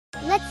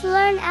Let's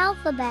learn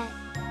alphabet.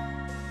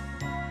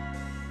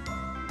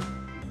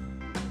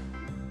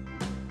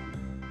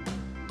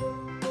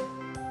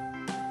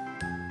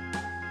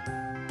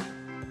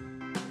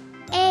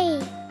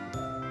 A,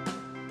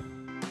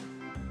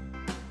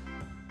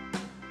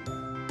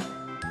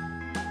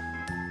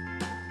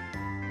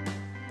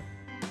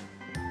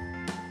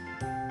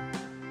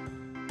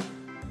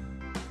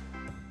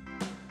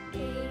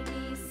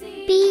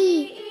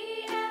 B,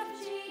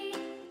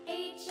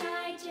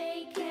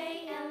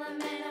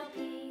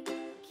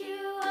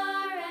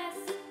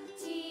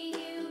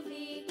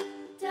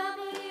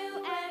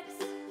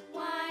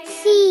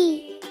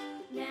 C,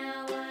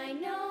 Now I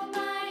know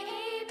my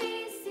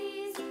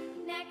ABCs.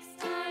 Next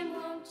time,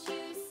 won't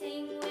you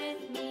sing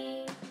with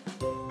me?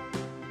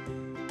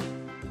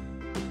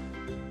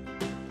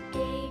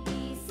 A,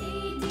 B, C,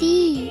 D, D,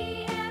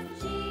 E, F,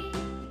 G,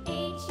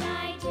 H,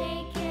 I,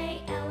 J,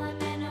 K, L,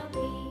 M, N, O, P,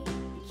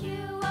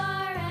 Q,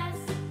 R, S,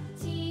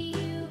 T,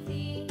 U,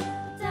 V,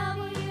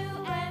 W,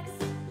 X,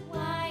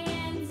 Y,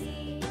 and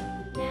Z.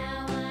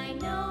 Now I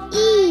know my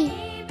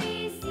E,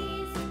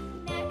 ABCs.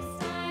 Next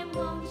time,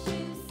 won't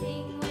you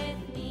sing with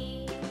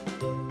me?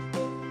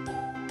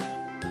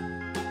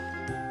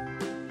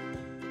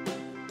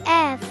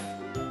 F,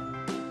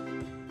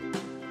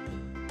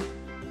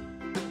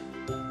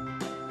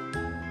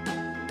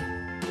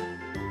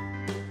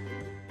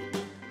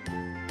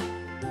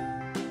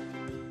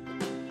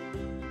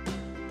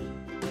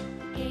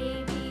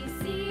 A, B,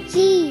 C, G,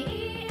 D,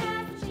 E,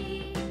 F,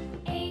 G,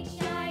 H,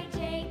 I,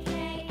 J,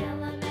 K,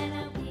 L, M, N,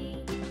 O,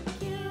 P,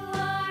 Q,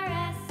 R,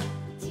 S,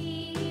 T,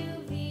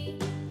 U, V,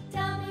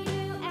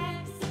 W,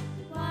 X,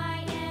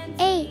 Y, and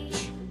Z.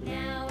 H,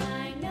 Now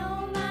I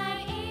know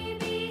my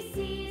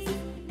ABCs.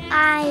 Next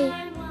I,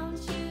 time, won't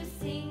you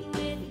sing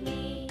with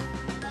me?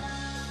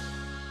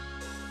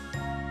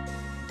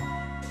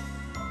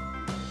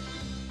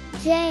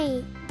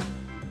 J,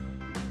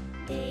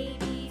 A,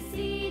 B,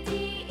 C, D,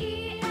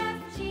 E,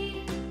 F,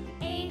 G,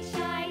 H,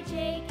 I,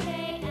 J,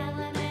 K, L,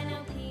 M, N,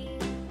 O, P,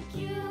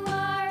 Q,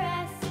 R,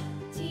 S,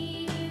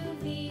 T, U,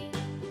 V,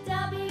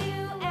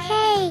 W, X,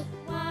 K,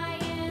 Y,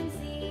 and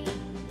Z.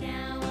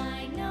 Now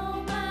I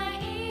know my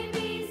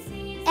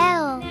ABCs.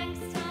 L,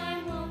 Next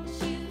time, won't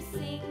you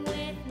sing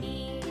with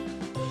me?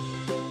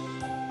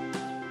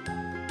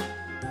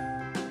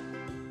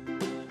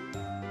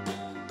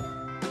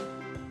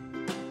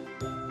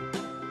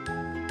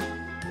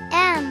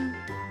 M,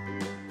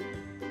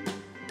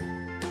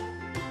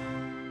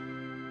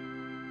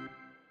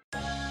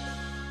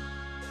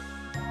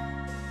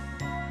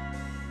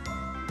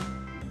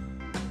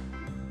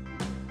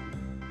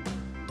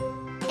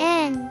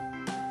 N,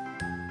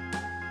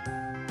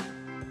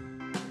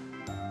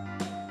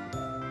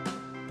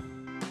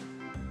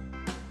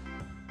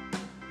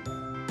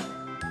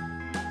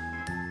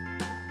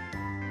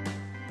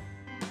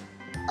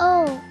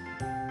 O,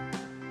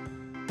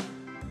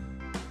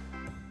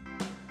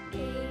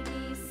 A,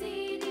 B,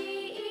 C, D,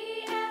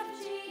 E, F,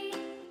 G,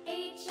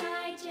 H,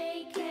 I,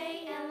 J,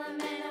 K, L, M,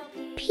 N, O,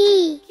 P,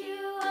 P, Q,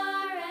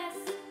 R, S,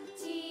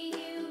 T,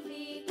 U,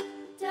 V,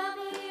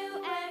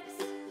 W,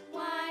 X,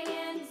 Y,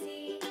 and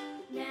Z.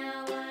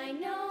 Now I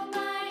know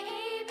my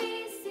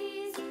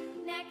ABCs.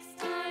 Next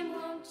time,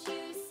 won't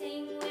you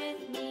sing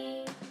with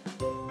me?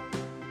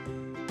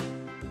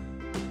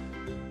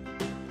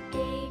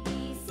 A,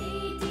 B, C,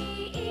 D,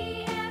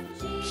 E, F,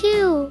 G,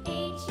 Q,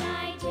 H,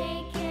 I,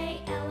 J,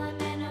 K, L,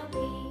 M, N, O, P,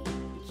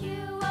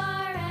 Q,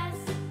 R, S,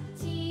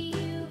 T,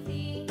 U,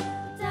 V,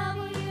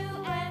 W,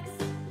 X,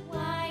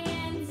 Y,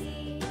 and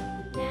Z.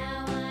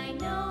 Now I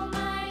know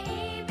my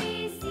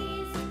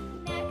ABCs.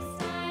 Next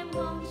time,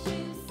 won't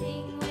you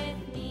sing with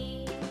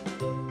me?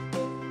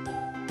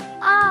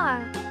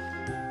 R,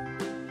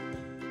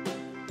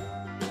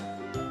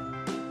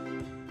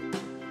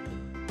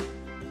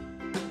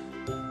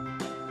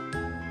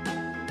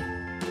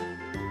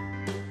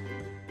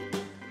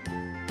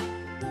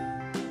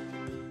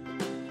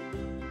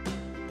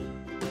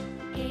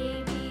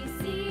 A, B,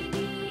 C, D,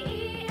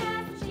 E,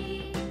 F,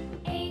 G,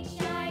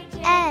 H, I,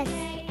 J, S,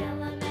 K,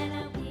 L, M, N,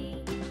 O,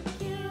 P,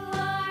 Q,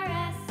 R,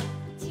 S,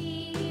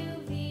 T, U,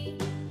 V,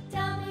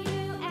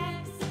 W,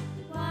 X,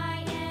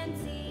 Y, and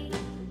Z.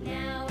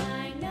 Now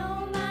I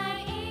know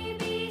my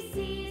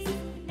ABCs.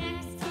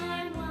 Next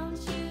time, won't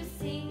you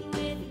sing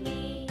with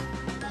me?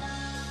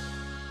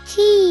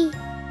 T,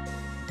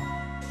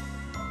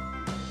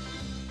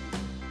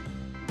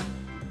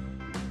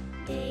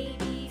 A,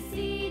 B,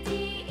 C, D,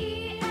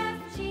 E,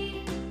 F,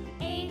 G,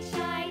 H,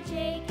 I,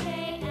 J,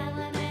 K, L,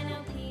 M, N,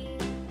 O, P,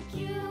 Q,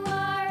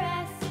 R,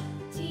 S,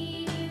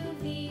 T, U,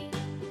 V,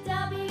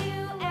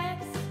 W,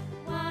 X,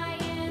 Y,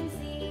 and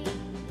Z.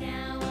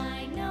 Now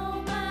I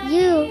know my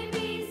U,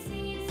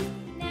 ABCs.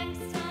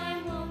 Next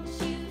time, won't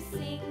you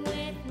sing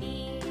with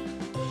me?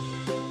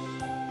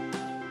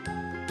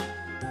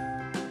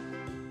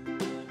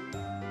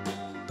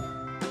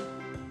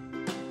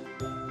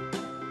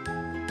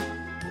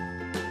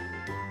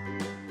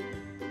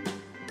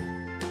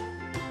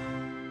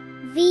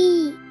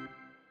 V,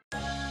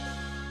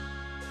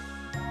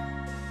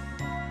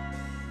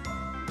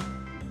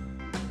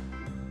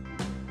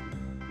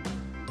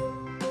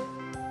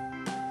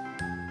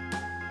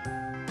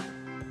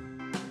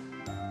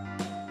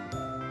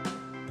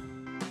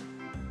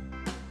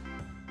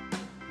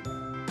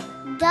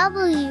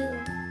 W,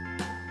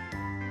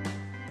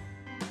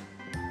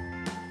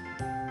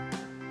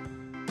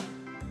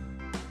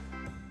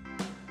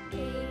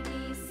 A,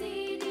 B,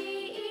 C, D,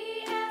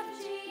 E, F,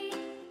 G,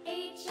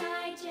 H,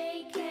 I,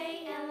 J,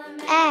 K, L, M,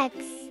 N, O, X,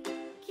 P,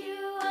 Q,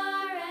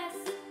 R,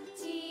 S,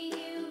 T,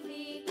 U,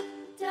 V,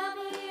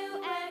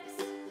 W,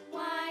 X,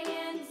 Y,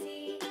 and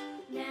Z.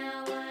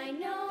 Now I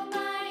know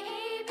my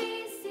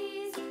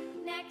ABCs.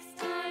 Next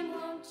time,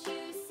 won't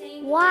you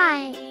sing with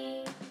Y, me?